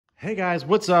Hey guys,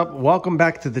 what's up? Welcome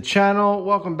back to the channel.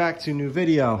 Welcome back to a new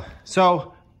video.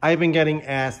 So I've been getting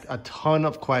asked a ton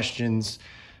of questions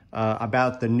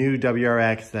about the new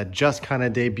WRX that just kind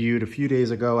of debuted a few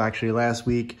days ago, actually last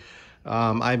week.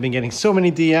 I've been getting so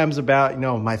many DMs about,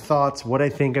 my thoughts, what I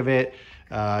think of it.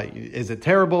 Is it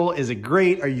terrible? Is it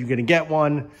great? Are you gonna get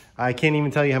one? I can't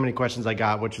even tell you how many questions I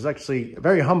got, which is actually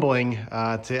very humbling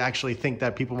to actually think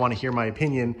that people want to hear my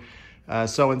opinion.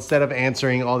 So instead of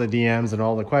answering all the DMs and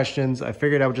all the questions, I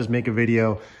figured I would just make a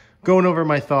video going over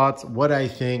my thoughts, what I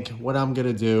think, what I'm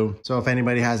gonna do. So if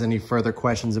anybody has any further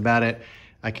questions about it,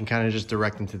 I can kind of just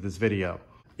direct them to this video.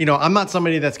 I'm not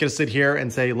somebody that's gonna sit here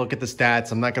and say, look at the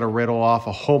stats. I'm not gonna riddle off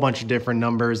a whole bunch of different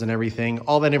numbers and everything.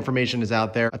 All that information is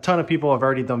out there. A ton of people have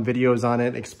already done videos on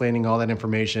it, explaining all that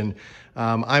information.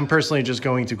 I'm personally just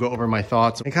going to go over my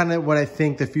thoughts and kind of what I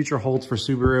think the future holds for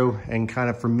Subaru and kind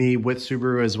of for me with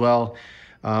Subaru as well.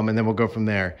 And then we'll go from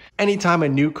there. Anytime a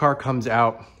new car comes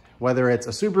out, whether it's a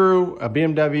Subaru, a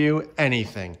BMW,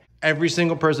 anything, every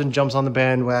single person jumps on the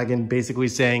bandwagon basically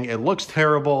saying it looks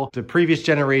terrible. The previous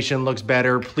generation looks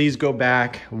better. Please go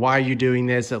back. Why are you doing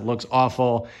this? It looks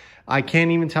awful. I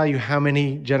can't even tell you how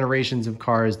many generations of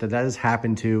cars that has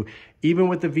happened to. Even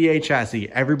with the V8 chassis,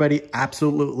 everybody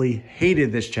absolutely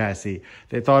hated this chassis.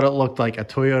 They thought it looked like a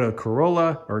Toyota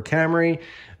Corolla or a Camry.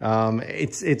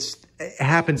 It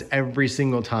happens every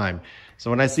single time. So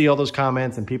when I see all those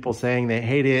comments and people saying they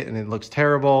hate it and it looks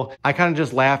terrible, I kind of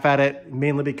just laugh at it,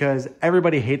 mainly because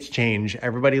everybody hates change.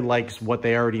 Everybody likes what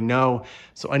they already know.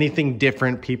 So anything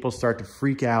different, people start to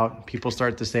freak out. People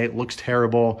start to say it looks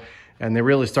terrible. And they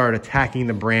really start attacking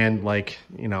the brand like,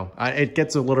 it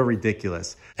gets a little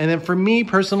ridiculous. And then for me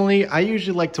personally, I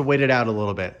usually like to wait it out a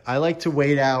little bit. I like to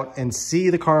wait out and see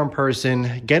the car in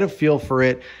person, get a feel for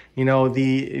it.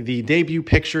 The debut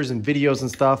pictures and videos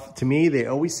and stuff, to me, they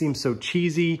always seem so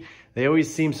cheesy. They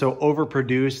always seem so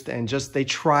overproduced and they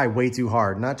try way too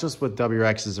hard, not just with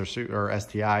WRXs or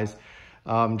STIs.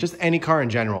 Just any car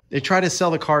in general. They try to sell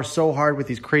the car so hard with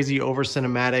these crazy over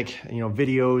cinematic,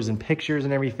 videos and pictures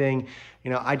and everything.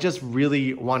 I just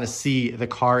really want to see the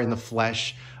car in the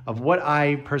flesh of what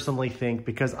I personally think,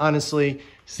 because honestly,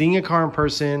 seeing a car in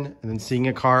person and then seeing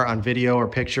a car on video or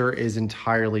picture is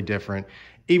entirely different.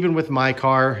 Even with my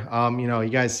car, you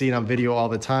guys see it on video all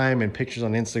the time and pictures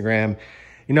on Instagram.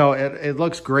 It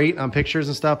looks great on pictures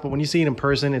and stuff, but when you see it in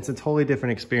person, it's a totally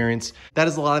different experience. That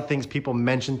is a lot of things people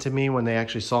mentioned to me when they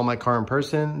actually saw my car in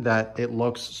person, that it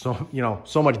looks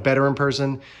so much better in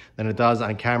person than it does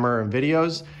on camera and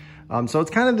videos. So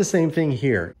it's kind of the same thing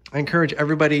here. I encourage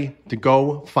everybody to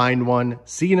go find one,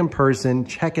 see it in person,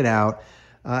 check it out,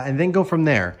 and then go from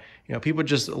there. People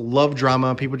just love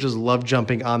drama. People just love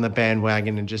jumping on the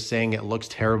bandwagon and just saying it looks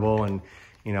terrible and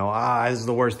this is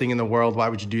the worst thing in the world. Why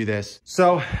would you do this?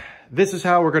 So this is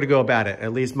how we're going to go about it,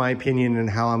 at least my opinion and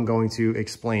how I'm going to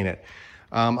explain it.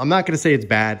 I'm not going to say it's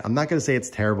bad. I'm not going to say it's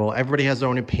terrible. Everybody has their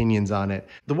own opinions on it.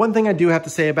 The one thing I do have to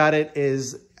say about it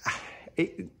is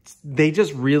they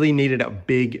just really needed a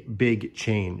big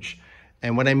change.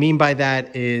 And what I mean by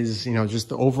that is, just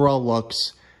the overall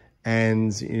looks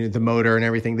and the motor and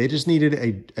everything. They just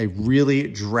needed a really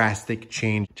drastic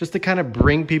change just to kind of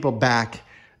bring people back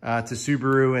to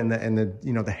Subaru and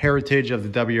the heritage of the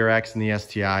WRX and the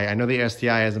STI. I know the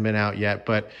STI hasn't been out yet,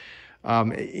 but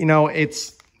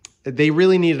they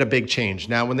really needed a big change.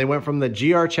 Now, when they went from the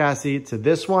GR chassis to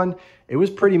this one, it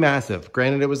was pretty massive.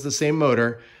 Granted, it was the same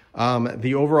motor.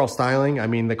 The overall styling,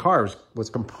 the car was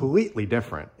completely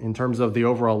different in terms of the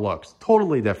overall looks.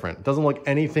 Totally different. It doesn't look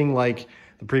anything like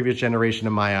the previous generation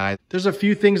in my eye. There's a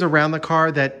few things around the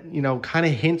car that, kind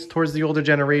of hints towards the older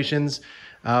generations.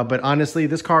 But honestly,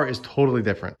 this car is totally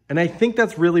different. And I think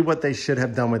that's really what they should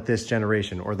have done with this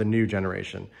generation or the new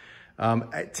generation.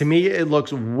 To me, it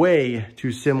looks way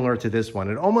too similar to this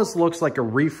one. It almost looks like a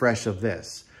refresh of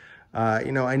this. I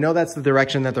know that's the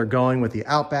direction that they're going with the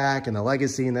Outback and the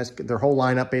Legacy, and that's their whole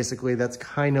lineup, basically. That's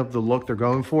kind of the look they're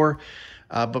going for.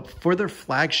 But for their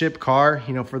flagship car,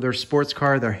 for their sports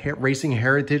car, their racing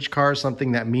heritage car,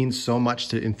 something that means so much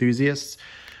to enthusiasts,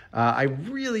 I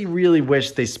really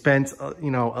wish they spent,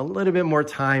 a little bit more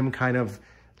time kind of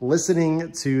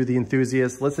listening to the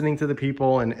enthusiasts, listening to the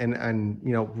people and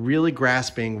really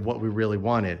grasping what we really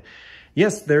wanted.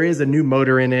 Yes, there is a new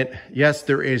motor in it. Yes,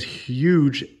 there is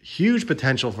huge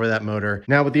potential for that motor.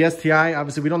 Now with the STI,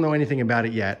 obviously we don't know anything about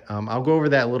it yet. I'll go over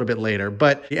that a little bit later,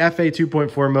 but the FA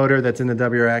 2.4 motor that's in the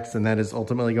WRX and that is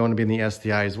ultimately going to be in the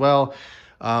STI as well.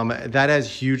 That has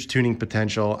huge tuning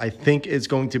potential. I think it's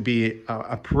going to be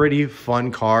a pretty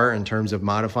fun car in terms of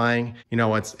modifying. You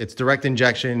know, it's direct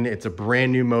injection. It's a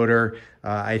brand new motor.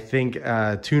 I think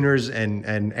tuners and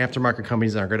aftermarket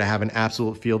companies are going to have an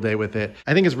absolute field day with it.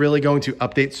 I think it's really going to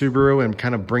update Subaru and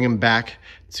kind of bring them back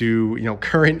to, you know,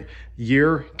 current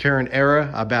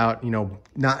era about, you know,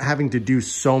 not having to do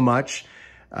so much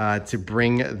to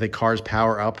bring the car's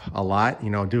power up a lot, you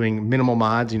know, doing minimal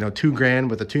mods, you know, $2,000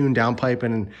 with a tune downpipe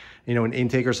and, you know, an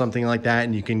intake or something like that.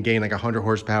 And you can gain like 100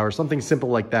 horsepower, something simple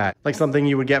like that, like something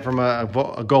you would get from a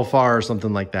Golf R or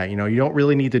something like that. You know, you don't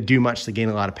really need to do much to gain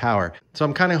a lot of power. So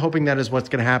I'm kind of hoping that is what's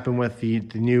going to happen with the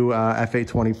new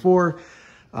F824.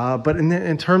 But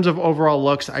in terms of overall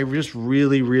looks, I just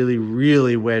really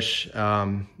wish, you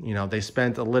know, they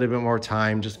spent a little bit more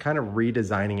time just kind of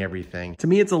redesigning everything. To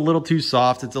me, it's a little too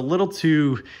soft. It's a little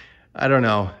too, I don't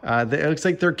know. It looks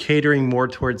like they're catering more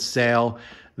towards sale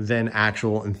than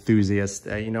actual enthusiasts.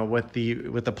 You know, with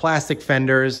the plastic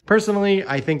fenders, personally,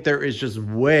 I think there is just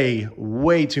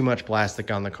way too much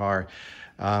plastic on the car.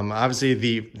 Obviously,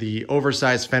 the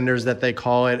oversized fenders that they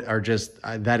call it are just,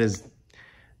 that is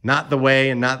not the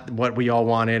way and not what we all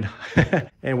wanted.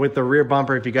 And with the rear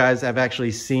bumper, if you guys have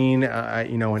actually seen,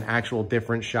 you know, an actual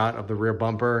different shot of the rear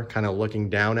bumper, kind of looking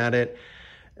down at it,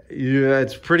 yeah,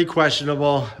 it's pretty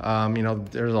questionable. You know,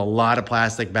 there's a lot of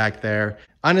plastic back there.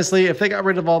 Honestly, if they got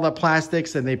rid of all the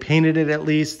plastics and they painted it at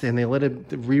least, and they let it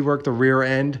rework the rear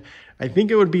end, I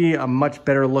think it would be a much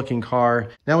better looking car.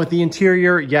 Now with the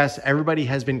interior, yes, everybody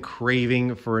has been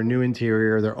craving for a new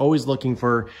interior. They're always looking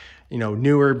for, you know,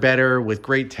 newer, better, with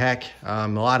great tech, a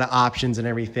lot of options and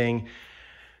everything.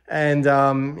 And,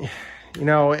 you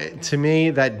know, to me,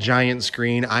 that giant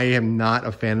screen, I am not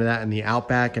a fan of that in the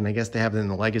Outback, and I guess they have it in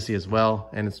the Legacy as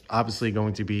well. And it's obviously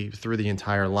going to be through the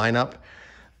entire lineup.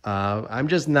 I'm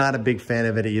just not a big fan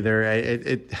of it either.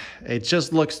 It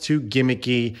just looks too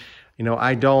gimmicky. You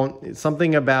know,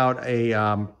 something about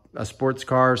a sports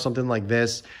car or something like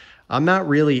this, I'm not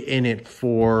really in it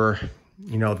for,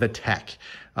 you know, the tech.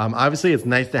 Obviously, it's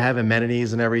nice to have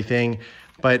amenities and everything,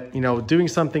 but, you know, doing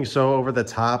something so over the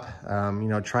top, you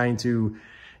know, trying to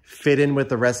fit in with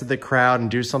the rest of the crowd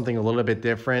and do something a little bit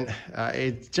different,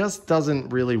 it just doesn't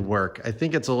really work. I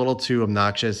think it's a little too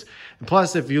obnoxious. And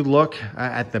plus, if you look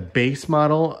at the base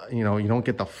model, you know, you don't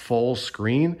get the full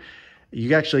screen.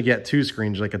 You actually get two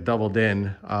screens, like a doubled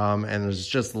in, and there's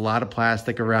just a lot of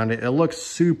plastic around it. It looks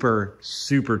super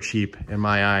cheap in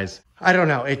my eyes. I don't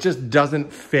know. It just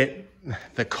doesn't fit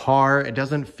the car. It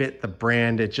doesn't fit the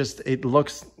brand. It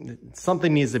looks,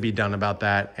 something needs to be done about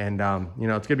that. And, you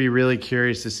know, it's going to be really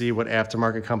curious to see what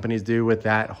aftermarket companies do with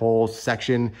that whole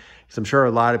section, because I'm sure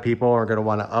a lot of people are going to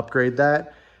want to upgrade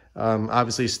that.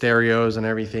 Obviously stereos and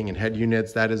everything and head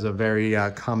units, that is a very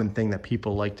common thing that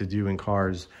people like to do in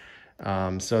cars.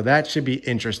 So that should be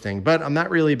interesting, but I'm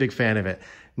not really a big fan of it.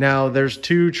 Now there's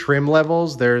two trim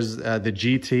levels. There's the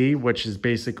GT, which is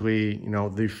basically, you know,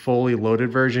 the fully loaded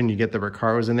version. You get the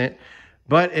Recaros in it,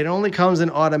 but it only comes in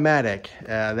automatic.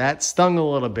 That stung a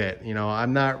little bit. You know,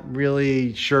 I'm not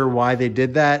really sure why they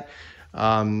did that.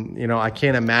 You know, I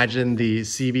can't imagine the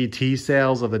CVT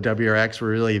sales of the WRX were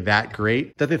really that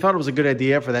great that they thought it was a good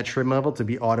idea for that trim level to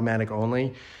be automatic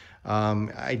only.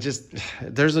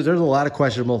 There's a lot of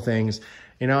questionable things,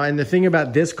 you know, and the thing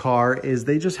about this car is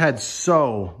they just had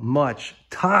so much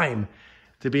time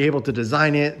to be able to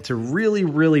design it, to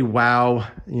really wow,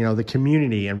 you know, the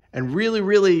community and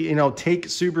really, you know, take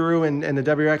Subaru and the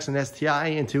WRX and STI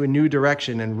into a new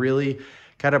direction and really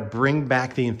kind of bring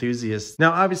back the enthusiasts.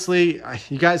 Now, obviously,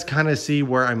 you guys kind of see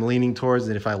where I'm leaning towards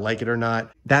and if I like it or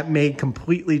not. That may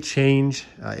completely change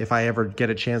if I ever get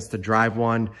a chance to drive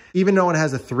one. Even though it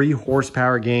has a 3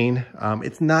 horsepower gain,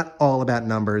 it's not all about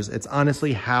numbers. It's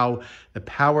honestly how the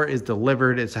power is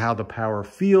delivered. It's how the power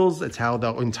feels. It's how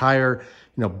the entire,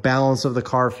 you know, balance of the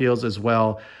car feels as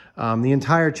well. The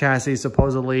entire chassis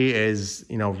supposedly is,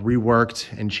 you know,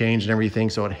 reworked and changed and everything,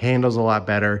 so it handles a lot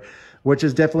better, which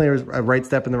is definitely a right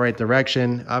step in the right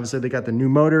direction. Obviously, they got the new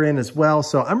motor in as well.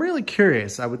 So I'm really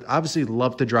curious. I would obviously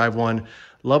love to drive one,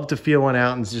 love to feel one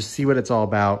out and just see what it's all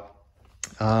about.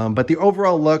 But the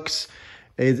overall looks,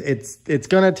 it's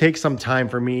gonna take some time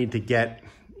for me to get,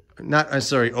 not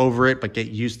necessarily over it, but get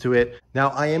used to it. Now,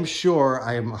 I am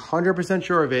 100%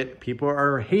 sure of it. People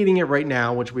are hating it right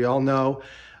now, which we all know.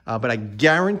 But I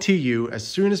guarantee you, as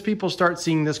soon as people start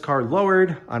seeing this car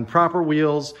lowered on proper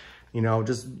wheels, you know,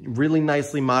 just really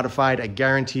nicely modified, I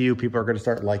guarantee you people are going to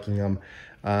start liking them.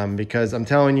 Because I'm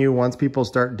telling you, once people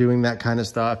start doing that kind of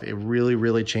stuff, it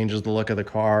really changes the look of the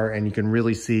car, and you can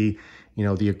really see, you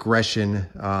know, the aggression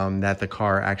that the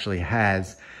car actually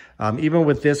has. Even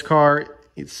with this car,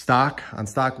 it's stock, on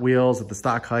stock wheels at the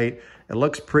stock height. It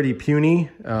looks pretty puny.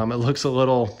 It looks a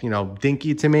little, you know,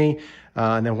 dinky to me.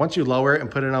 And then once you lower it and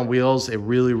put it on wheels, it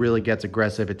really, really gets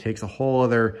aggressive. It takes a whole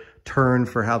other turn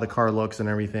for how the car looks and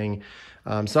everything.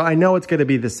 So I know it's going to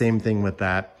be the same thing with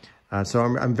that. So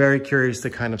I'm very curious to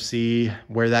kind of see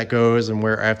where that goes and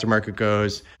where aftermarket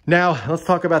goes. Now, let's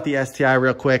talk about the STI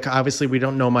real quick. Obviously, we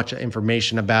don't know much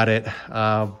information about it,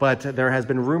 but there has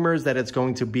been rumors that it's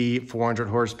going to be 400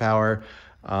 horsepower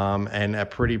and a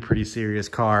pretty serious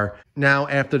car. Now,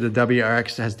 after the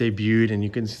WRX has debuted and you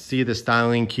can see the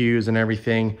styling cues and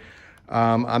everything,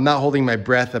 I'm not holding my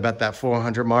breath about that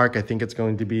 400 mark. I think it's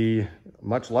going to be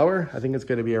much lower. I think it's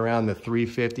going to be around the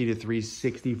 350 to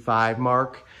 365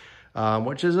 mark.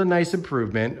 Which is a nice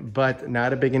improvement, but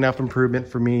not a big enough improvement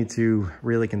for me to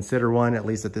really consider one, at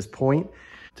least at this point.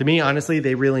 To me, honestly,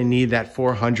 they really need that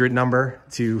 400 number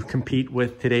to compete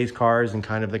with today's cars and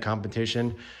kind of the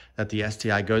competition that the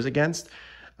STI goes against.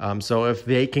 So if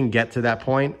they can get to that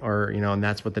point, or, you know, and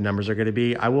that's what the numbers are going to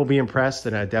be, I will be impressed,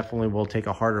 and I definitely will take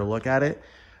a harder look at it.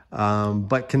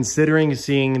 But considering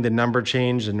seeing the number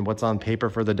change and what's on paper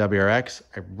for the WRX,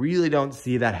 I really don't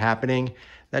see that happening.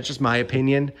 That's just my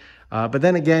opinion. But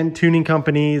then again, tuning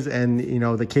companies and, you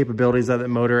know, the capabilities of that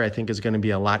motor, I think is going to be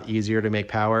a lot easier to make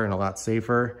power and a lot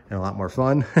safer and a lot more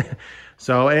fun.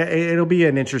 So it'll be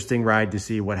an interesting ride to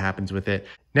see what happens with it.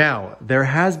 Now, there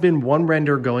has been one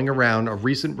render going around, a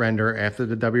recent render after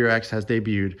the WRX has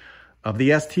debuted, of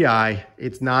the STI.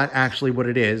 It's not actually what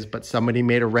it is, but somebody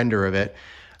made a render of it.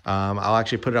 I'll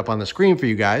actually put it up on the screen for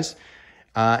you guys.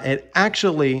 It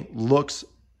actually looks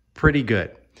pretty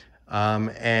good.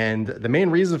 And the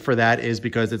main reason for that is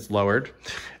because it's lowered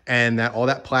and that all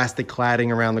that plastic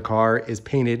cladding around the car is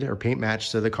painted or paint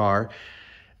matched to the car.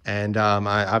 And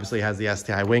obviously has the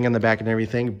STI wing on the back and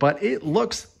everything, but it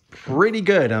looks pretty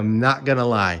good. I'm not going to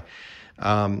lie.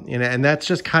 And that's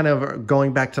just kind of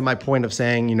going back to my point of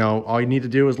saying, you know, all you need to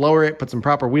do is lower it, put some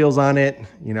proper wheels on it,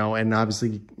 you know, and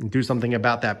obviously do something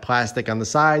about that plastic on the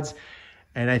sides.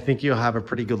 And I think you'll have a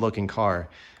pretty good looking car.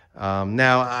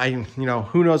 Now, you know,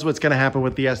 who knows what's going to happen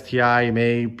with the STI? It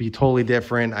may be totally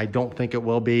different. I don't think it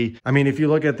will be. I mean, if you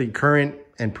look at the current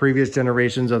and previous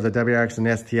generations of the WRX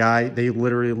and STI, they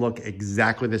literally look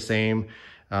exactly the same.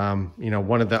 You know,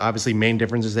 one of the obviously main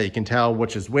differences that you can tell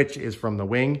which is from the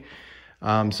wing.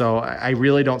 So I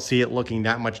really don't see it looking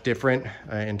that much different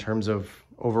in terms of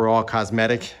overall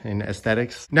cosmetic and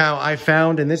aesthetics. Now, I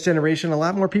found in this generation, a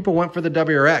lot more people went for the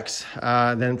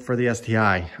WRX than for the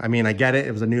STI. I mean, I get it.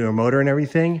 It was a newer motor and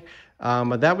everything.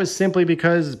 But that was simply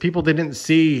because people didn't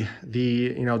see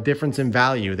the, you know, difference in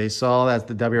value. They saw as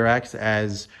the WRX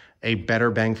as a better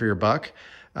bang for your buck,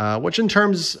 which in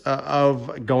terms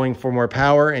of going for more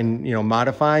power and, you know,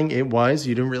 modifying, it was.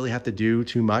 You didn't really have to do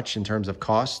too much in terms of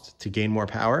cost to gain more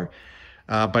power.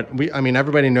 But I mean,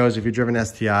 everybody knows if you've driven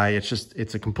STI,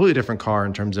 it's a completely different car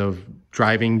in terms of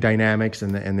driving dynamics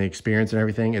and the experience and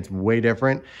everything. It's way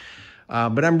different.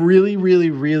 But I'm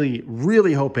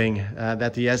really hoping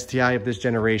that the STI of this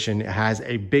generation has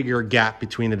a bigger gap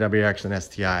between the WRX and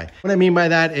STI. What I mean by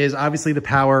that is obviously the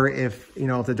power. If the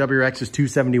WRX is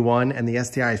 271 and the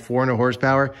STI is 400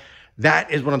 horsepower,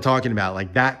 that is what I'm talking about,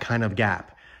 like that kind of gap.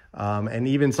 And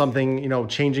even something, you know,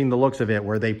 changing the looks of it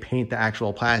where they paint the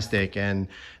actual plastic and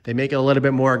they make it a little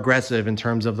bit more aggressive in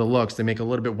terms of the looks. They make a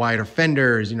little bit wider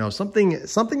fenders, you know, something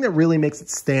that really makes it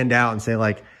stand out and say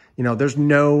like, you know, there's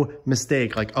no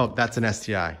mistake like, oh, that's an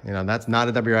STI. You know, that's not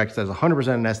a WRX. That's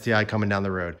 100% an STI coming down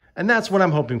the road. And that's what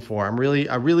I'm hoping for. I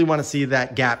really want to see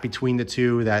that gap between the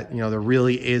two, that, you know, there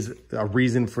really is a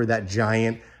reason for that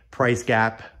giant price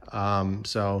gap.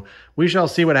 So we shall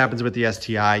see what happens with the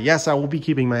STI. Yes, I will be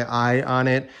keeping my eye on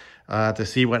it to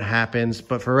see what happens.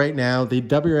 But for right now, the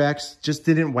WRX just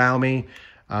didn't wow me.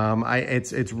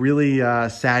 It's really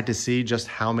sad to see just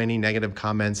how many negative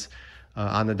comments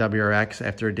on the WRX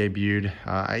after it debuted.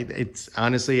 It's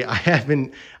honestly,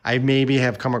 I maybe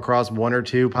have come across one or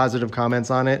two positive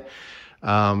comments on it.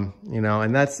 You know,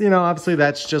 and that's, you know, obviously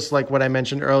that's just like what I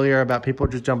mentioned earlier about people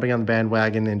just jumping on the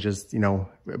bandwagon and just, you know,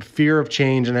 fear of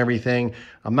change and everything.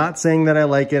 I'm not saying that I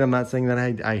like it. I'm not saying that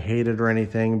I hate it or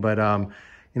anything, but,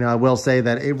 you know, I will say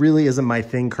that it really isn't my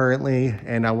thing currently,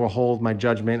 and I will hold my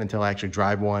judgment until I actually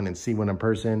drive one and see one in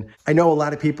person. I know a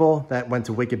lot of people that went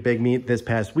to Wicked Big Meat this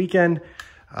past weekend.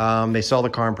 They saw the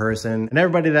car in person, and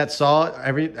everybody that saw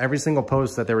it, every single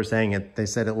post that they were saying it, they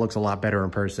said it looks a lot better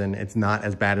in person. It's not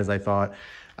as bad as I thought.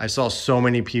 I saw so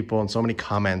many people and so many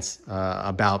comments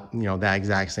about, you know, that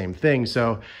exact same thing.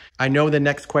 So I know the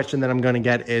next question that I'm going to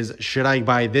get is, should I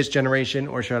buy this generation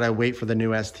or should I wait for the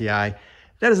new STI?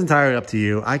 That is entirely up to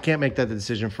you. I can't make that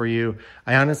decision for you.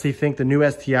 I honestly think the new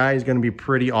STI is going to be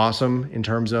pretty awesome in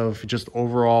terms of just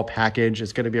overall package.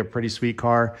 It's going to be a pretty sweet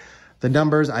car. The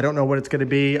numbers, I don't know what it's going to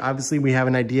be. Obviously, we have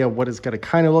an idea of what it's going to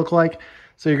kind of look like.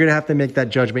 So you're going to have to make that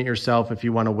judgment yourself if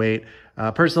you want to wait.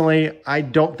 Personally, I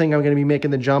don't think I'm going to be making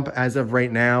the jump as of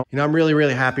right now. You know, I'm really,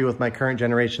 really happy with my current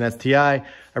generation STI.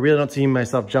 I really don't see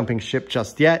myself jumping ship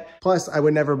just yet. Plus, I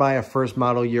would never buy a first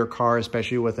model year car,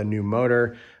 especially with a new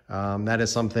motor. That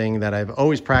is something that I've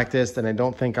always practiced and I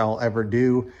don't think I'll ever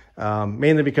do,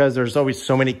 mainly because there's always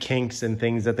so many kinks and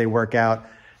things that they work out.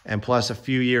 And plus a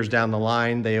few years down the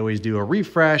line, they always do a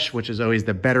refresh, which is always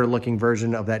the better looking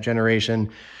version of that generation.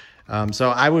 So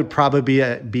I would probably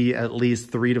be at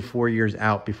least 3 to 4 years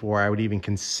out before I would even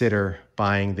consider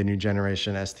buying the new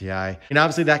generation STI. And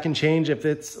obviously that can change if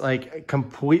it's like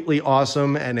completely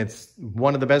awesome and it's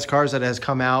one of the best cars that has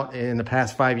come out in the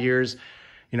past 5 years.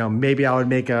 You know, maybe I would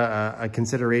make a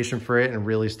consideration for it and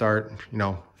really start, you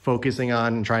know, focusing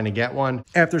on and trying to get one.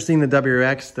 After seeing the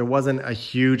WRX, there wasn't a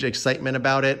huge excitement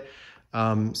about it.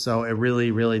 So it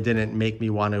really didn't make me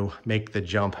want to make the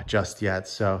jump just yet.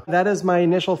 So that is my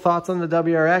initial thoughts on the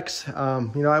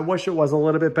WRX. You know, I wish it was a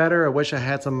little bit better. I wish I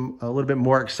had a little bit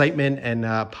more excitement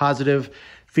and positive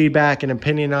feedback and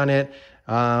opinion on it.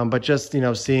 But just, you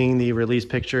know, seeing the release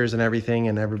pictures and everything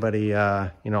and everybody,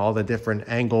 you know, all the different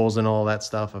angles and all that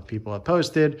stuff of people have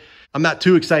posted, I'm not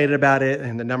too excited about it.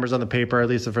 And the numbers on the paper, at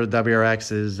least for the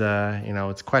WRX, is, you know,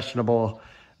 it's questionable.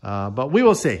 But we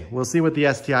will see. We'll see what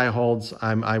the STI holds.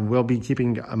 I will be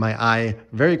keeping my eye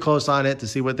very close on it to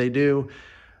see what they do.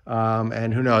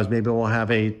 And who knows, maybe we'll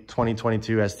have a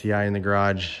 2022 STI in the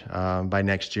garage by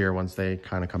next year once they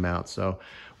kind of come out. So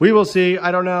we will see.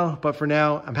 I don't know. But for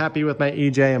now, I'm happy with my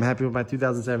EJ. I'm happy with my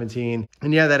 2017.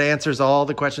 And yeah, that answers all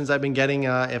the questions I've been getting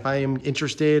if I am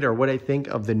interested or what I think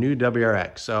of the new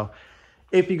WRX. So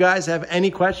if you guys have any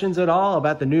questions at all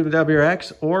about the new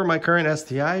WRX or my current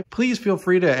STI, please feel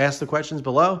free to ask the questions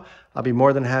below. I'll be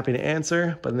more than happy to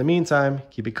answer. But in the meantime,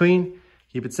 keep it clean,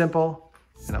 keep it simple,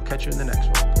 and I'll catch you in the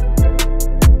next one.